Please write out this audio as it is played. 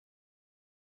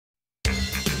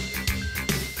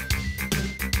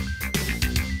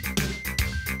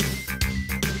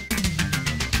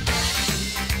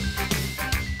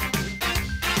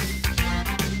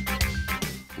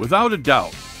Without a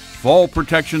doubt, fall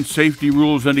protection safety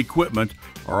rules and equipment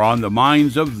are on the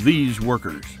minds of these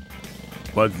workers.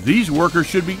 But these workers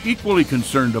should be equally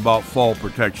concerned about fall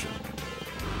protection.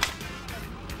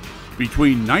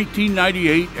 Between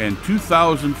 1998 and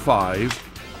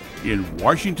 2005, in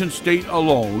Washington State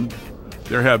alone,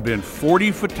 there have been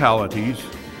 40 fatalities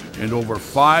and over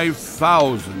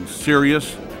 5,000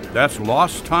 serious, that's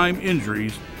lost time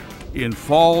injuries, in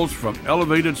falls from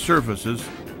elevated surfaces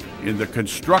in the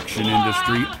construction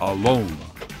industry alone.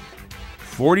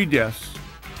 40 deaths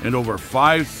and over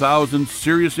 5,000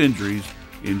 serious injuries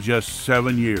in just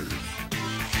 7 years.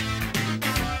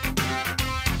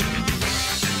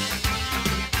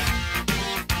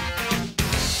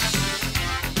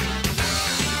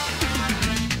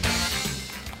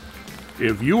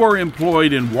 If you are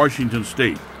employed in Washington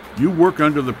State, you work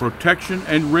under the protection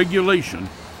and regulation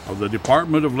of the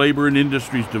Department of Labor and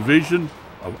Industries Division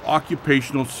of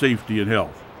Occupational Safety and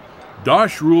Health.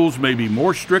 DOSH rules may be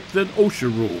more strict than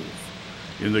OSHA rules.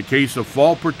 In the case of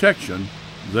fall protection,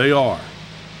 they are.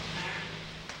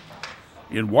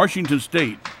 In Washington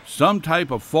State, some type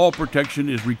of fall protection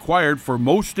is required for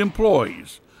most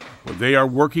employees when they are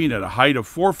working at a height of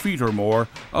 4 feet or more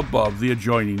above the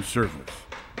adjoining surface.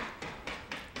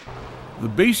 The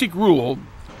basic rule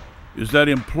is that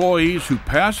employees who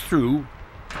pass through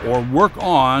or work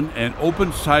on an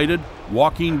open-sided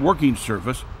walking working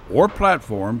surface or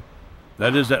platform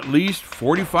that is at least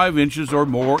 45 inches or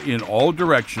more in all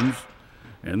directions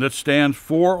and that stands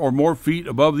 4 or more feet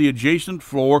above the adjacent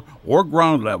floor or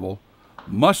ground level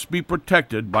must be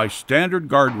protected by standard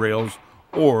guardrails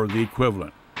or the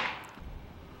equivalent.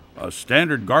 A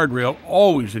standard guardrail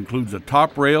always includes a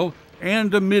top rail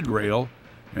and a mid rail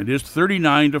and is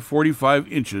 39 to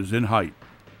 45 inches in height.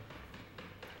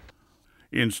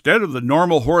 Instead of the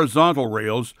normal horizontal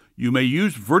rails, you may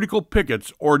use vertical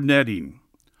pickets or netting.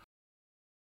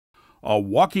 A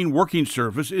walking working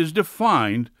surface is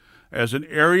defined as an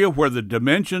area where the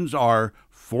dimensions are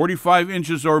 45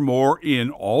 inches or more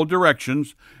in all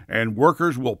directions, and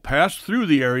workers will pass through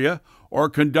the area or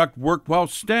conduct work while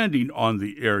standing on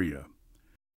the area.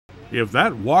 If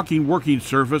that walking working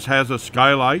surface has a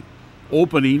skylight,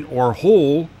 opening, or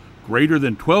hole greater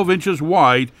than 12 inches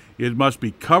wide, it must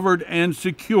be covered and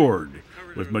secured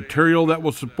with material that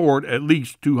will support at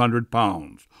least 200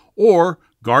 pounds, or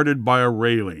guarded by a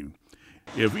railing.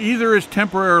 If either is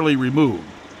temporarily removed,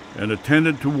 an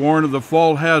attendant to warn of the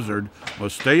fall hazard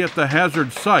must stay at the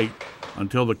hazard site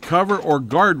until the cover or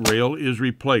guardrail is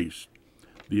replaced.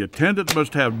 The attendant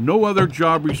must have no other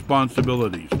job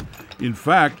responsibilities. In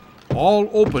fact, all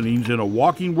openings in a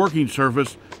walking working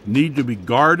surface need to be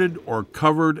guarded or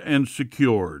covered and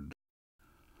secured.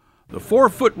 The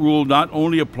 4-foot rule not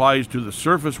only applies to the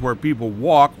surface where people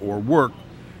walk or work,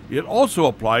 it also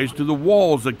applies to the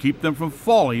walls that keep them from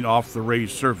falling off the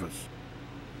raised surface.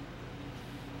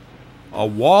 A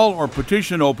wall or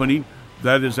partition opening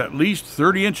that is at least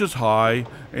 30 inches high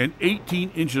and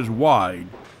 18 inches wide,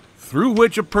 through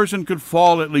which a person could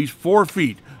fall at least 4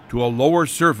 feet to a lower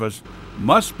surface,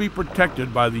 must be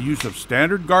protected by the use of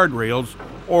standard guardrails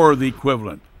or the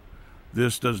equivalent.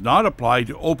 This does not apply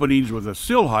to openings with a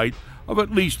sill height of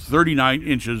at least 39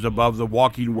 inches above the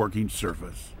walking working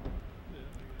surface.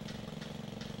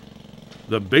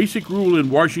 The basic rule in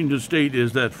Washington State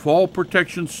is that fall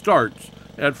protection starts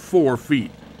at 4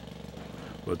 feet.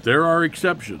 But there are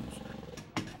exceptions.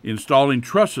 Installing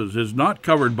trusses is not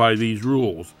covered by these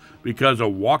rules because a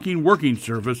walking working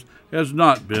surface has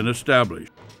not been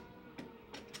established.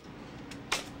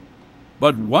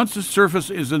 But once a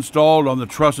surface is installed on the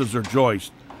trusses or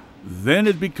joist, then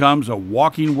it becomes a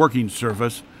walking working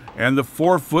surface and the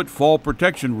 4-foot fall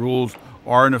protection rules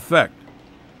are in effect.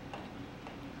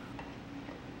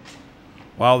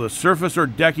 While the surface or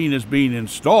decking is being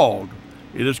installed,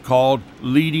 it is called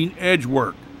leading edge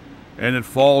work, and it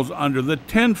falls under the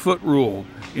 10-foot rule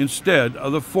instead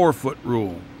of the 4-foot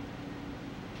rule.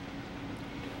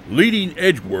 Leading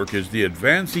edge work is the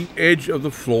advancing edge of the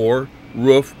floor,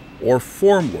 roof, or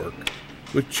formwork,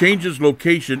 which changes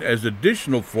location as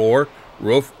additional floor,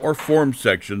 roof, or form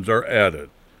sections are added.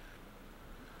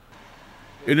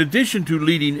 In addition to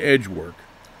leading edge work,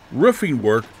 roofing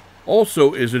work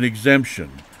also is an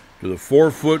exemption to the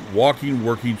 4-foot walking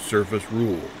working surface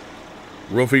rule.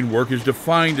 Roofing work is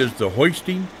defined as the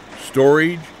hoisting,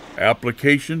 storage,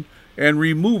 application, and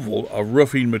removal of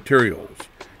roofing materials,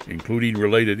 including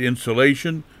related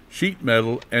insulation, sheet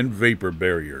metal, and vapor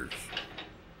barriers.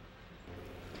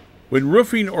 When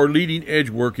roofing or leading edge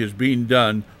work is being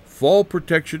done, fall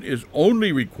protection is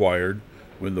only required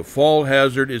when the fall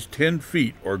hazard is 10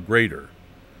 feet or greater.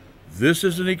 This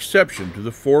is an exception to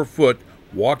the 4-foot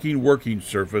walking working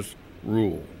surface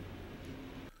rule.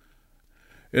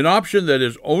 An option that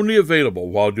is only available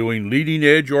while doing leading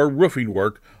edge or roofing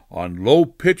work on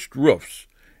low-pitched roofs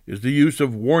is the use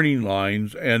of warning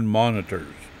lines and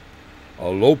monitors. A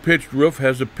low-pitched roof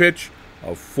has a pitch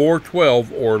of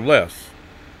 412 or less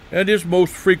and is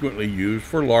most frequently used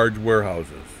for large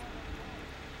warehouses.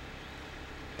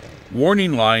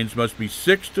 Warning lines must be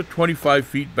 6 to 25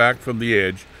 feet back from the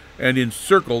edge and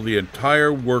encircle the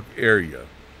entire work area.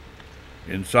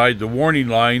 Inside the warning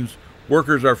lines,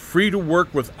 workers are free to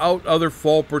work without other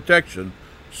fall protection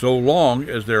so long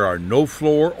as there are no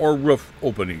floor or roof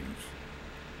openings.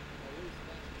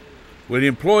 When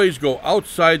employees go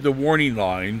outside the warning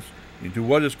lines into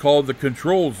what is called the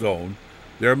control zone,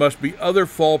 there must be other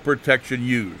fall protection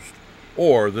used,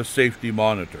 or the safety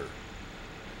monitor.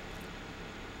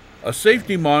 A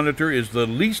safety monitor is the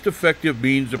least effective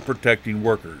means of protecting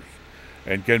workers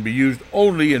and can be used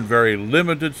only in very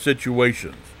limited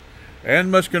situations and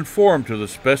must conform to the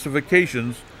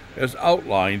specifications as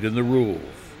outlined in the rules.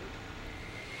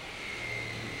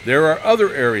 There are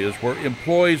other areas where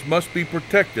employees must be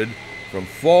protected from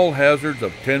fall hazards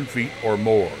of 10 feet or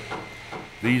more.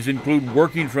 These include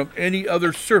working from any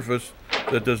other surface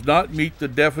that does not meet the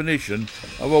definition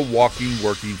of a walking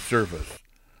working surface.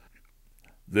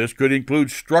 This could include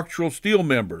structural steel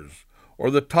members or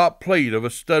the top plate of a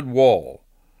stud wall.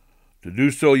 To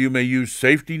do so, you may use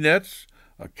safety nets,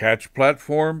 a catch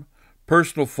platform,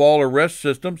 personal fall arrest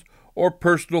systems, or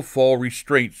personal fall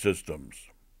restraint systems.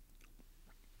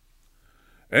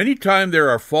 Anytime there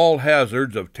are fall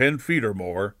hazards of 10 feet or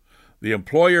more, the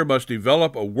employer must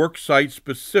develop a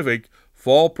worksite-specific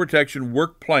fall protection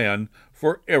work plan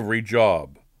for every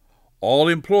job. All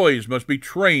employees must be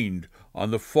trained on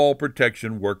the fall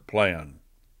protection work plan.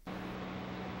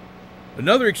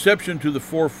 Another exception to the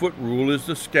 4-foot rule is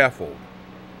the scaffold.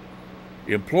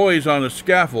 Employees on a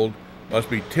scaffold must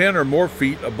be 10 or more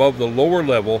feet above the lower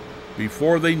level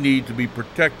before they need to be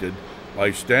protected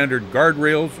by standard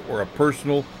guardrails or a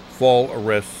personal fall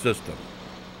arrest system.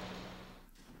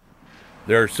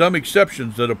 There are some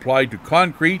exceptions that apply to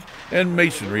concrete and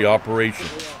masonry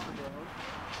operations.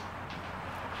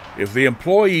 If the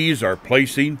employees are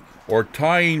placing or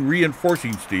tying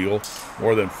reinforcing steel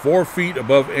more than 4 feet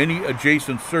above any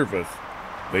adjacent surface,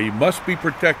 they must be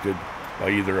protected by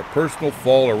either a personal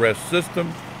fall arrest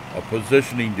system, a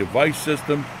positioning device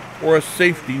system, or a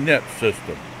safety net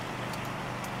system.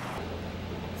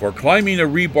 For climbing a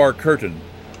rebar curtain,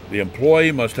 the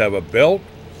employee must have a belt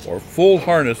or full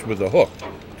harness with a hook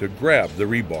to grab the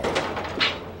rebar.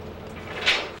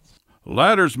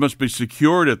 Ladders must be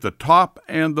secured at the top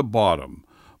and the bottom.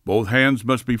 Both hands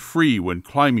must be free when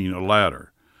climbing a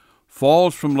ladder.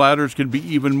 Falls from ladders can be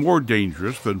even more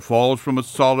dangerous than falls from a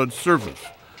solid surface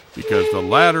because the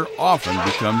ladder often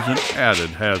becomes an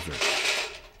added hazard.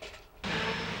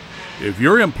 If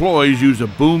your employees use a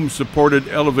boom-supported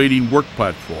elevating work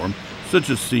platform, such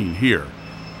as seen here,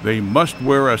 they must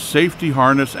wear a safety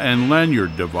harness and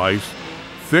lanyard device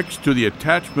fixed to the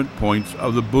attachment points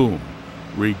of the boom,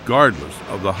 regardless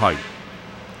of the height.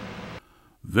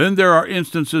 Then there are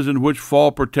instances in which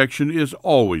fall protection is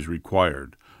always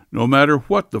required, no matter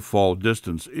what the fall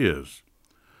distance is.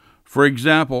 For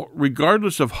example,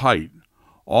 regardless of height,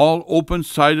 all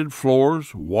open-sided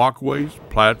floors, walkways,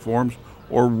 platforms,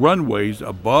 or runways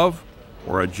above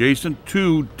or adjacent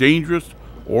to dangerous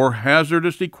or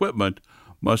hazardous equipment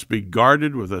must be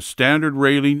guarded with a standard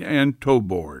railing and toe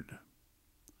board.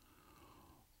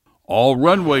 All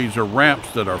runways or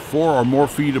ramps that are 4 or more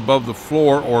feet above the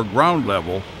floor or ground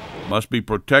level must be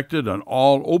protected on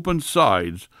all open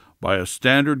sides by a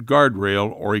standard guardrail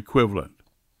or equivalent.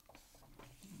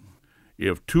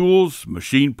 If tools,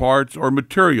 machine parts, or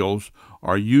materials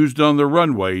are used on the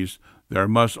runways, there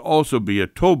must also be a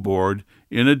toe board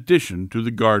in addition to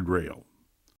the guardrail.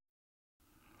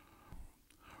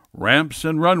 Ramps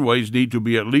and runways need to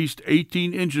be at least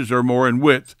 18 inches or more in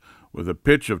width, with a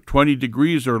pitch of 20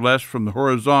 degrees or less from the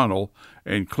horizontal,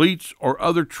 and cleats or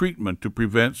other treatment to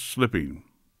prevent slipping.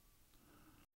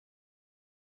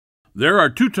 There are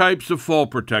 2 types of fall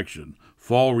protection: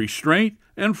 fall restraint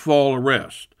and fall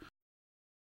arrest.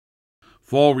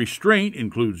 Fall restraint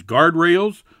includes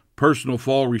guardrails, personal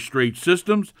fall restraint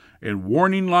systems, and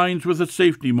warning lines with a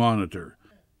safety monitor.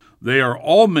 They are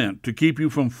all meant to keep you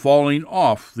from falling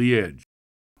off the edge.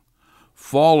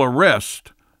 Fall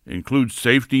arrest includes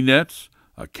safety nets,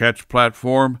 a catch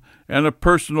platform, and a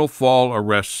personal fall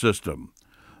arrest system.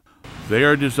 They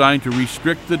are designed to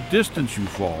restrict the distance you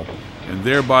fall and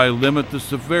thereby limit the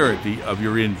severity of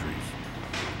your injuries.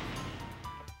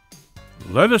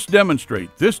 Let us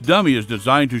demonstrate. This dummy is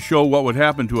designed to show what would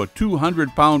happen to a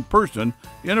 200-pound person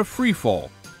in a free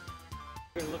fall.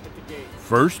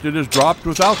 First, it is dropped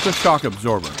without the shock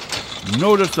absorber.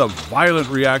 Notice the violent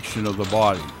reaction of the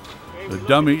body. The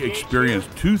dummy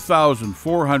experienced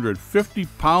 2,450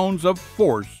 pounds of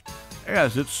force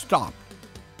as it stopped.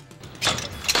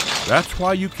 That's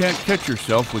why you can't catch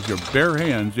yourself with your bare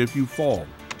hands if you fall.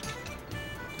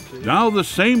 Now the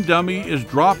same dummy is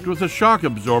dropped with a shock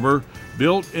absorber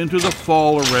built into the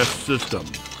fall arrest system.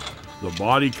 The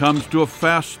body comes to a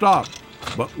fast stop,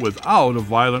 but without a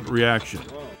violent reaction.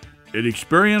 It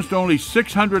experienced only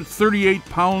 638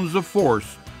 pounds of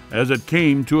force as it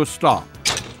came to a stop.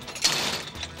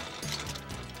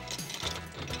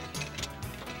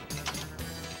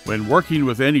 When working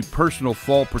with any personal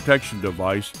fall protection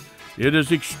device, it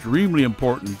is extremely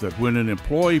important that when an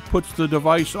employee puts the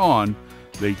device on,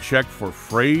 they check for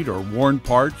frayed or worn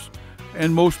parts,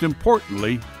 and most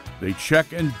importantly, they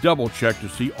check and double check to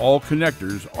see all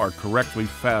connectors are correctly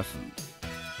fastened.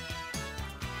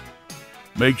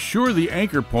 Make sure the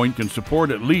anchor point can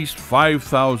support at least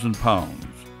 5,000 pounds,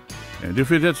 and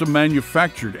if it is a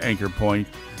manufactured anchor point,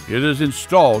 it is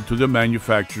installed to the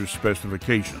manufacturer's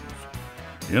specifications.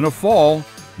 In a fall,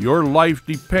 your life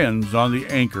depends on the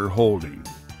anchor holding.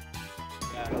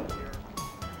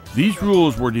 These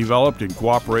rules were developed in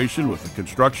cooperation with the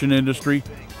construction industry,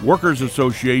 workers'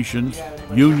 associations,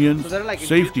 unions,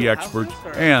 safety experts,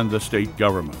 and the state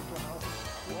government.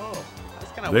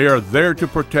 They are there to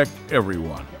protect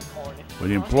everyone.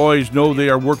 When employees know they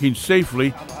are working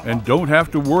safely and don't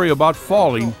have to worry about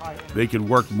falling, they can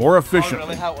work more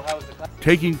efficiently.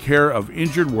 Taking care of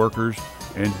injured workers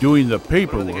and doing the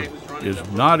paperwork is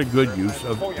not a good use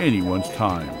of anyone's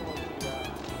time.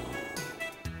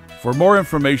 For more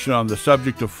information on the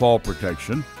subject of fall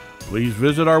protection, please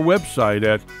visit our website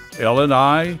at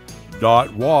lin.wa.gov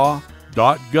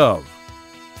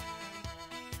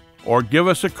or give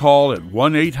us a call at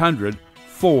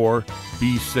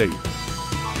 1-800-4-BE-SAFE.